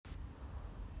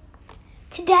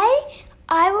Today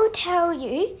I will tell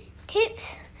you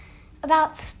tips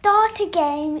about start a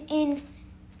game in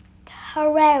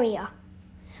Terraria.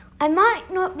 I might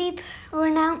not be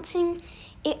pronouncing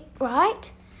it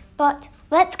right, but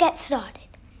let's get started.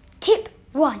 Tip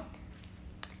 1.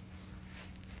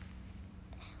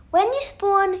 When you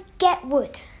spawn, get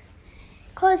wood,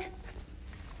 because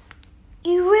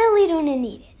you really don't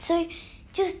need it. So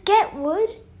just get wood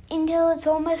until it's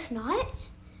almost night.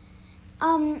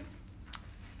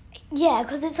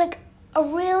 Because it's like a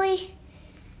really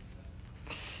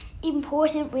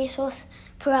important resource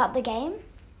throughout the game,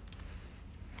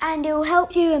 and it will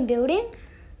help you in building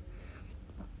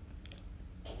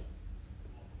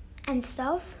and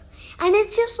stuff. And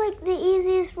it's just like the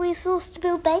easiest resource to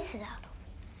build bases out of.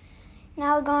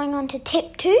 Now we're going on to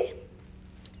tip 2.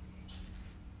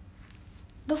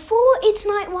 Before it's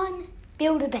night 1,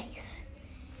 build a base.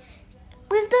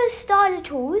 With those starter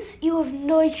tools, you have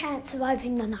no chance of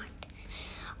surviving the night.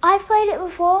 I've played it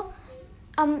before,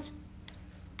 and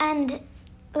I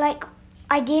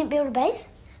didn't build a base.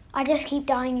 I just keep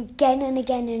dying again and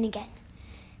again and again.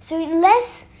 So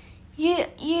unless you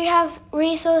have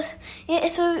resource,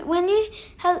 so when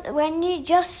you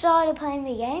just started playing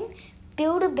the game,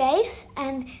 build a base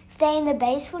and stay in the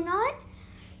base for night,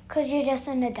 because you're just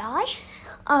gonna die.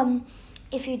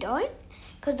 If you don't,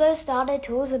 because those starter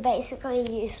tools are basically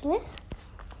useless.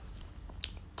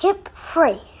 Tip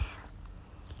 3.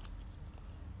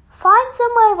 Find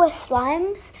somewhere where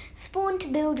slimes spawn to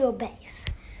build your base,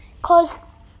 because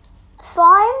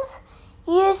slimes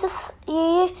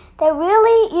they're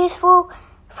really useful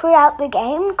throughout the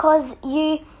game, because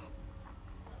you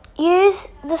use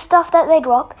the stuff that they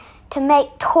drop to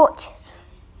make torches.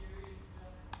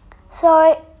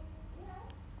 So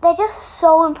they're just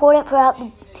so important throughout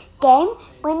the game.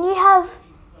 When you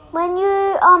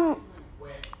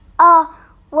are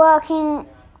working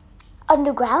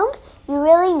underground, you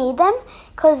really need them,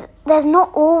 because there's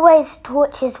not always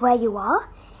torches where you are,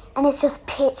 and it's just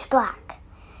pitch black.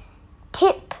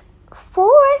 Tip 4,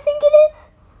 I think it is.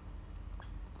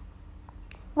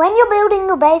 When you're building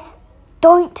your base,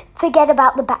 don't forget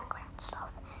about the background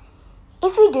stuff.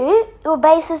 If you do, your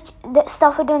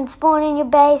stuff will spawn in your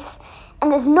base,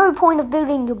 and there's no point of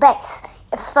building your base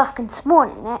if stuff can spawn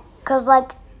in it, because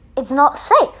it's not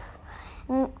safe.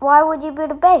 And why would you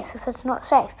build a base if it's not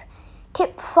safe?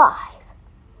 Tip 5.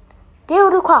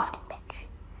 Build a crafting bench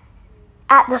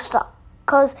at the start,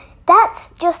 because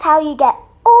that's just how you get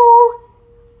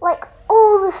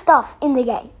all the stuff in the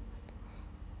game.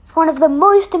 It's one of the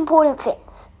most important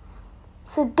things.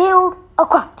 So build a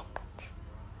crafting bench.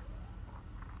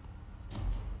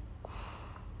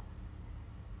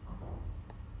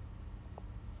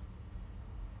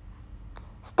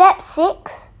 Step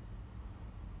 6.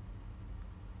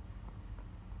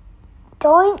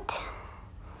 Don't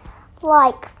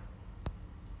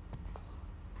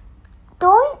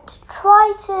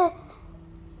try to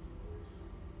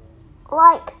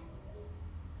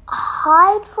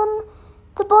hide from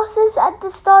the bosses at the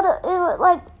start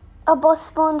of a boss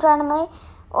spawns randomly,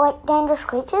 or dangerous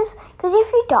creatures, because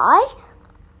if you die,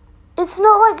 it's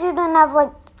not like you're gonna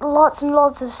have lots and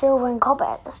lots of silver and copper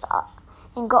at the start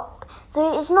and gold.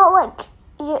 So it's not like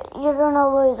you're gonna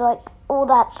lose all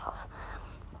that stuff.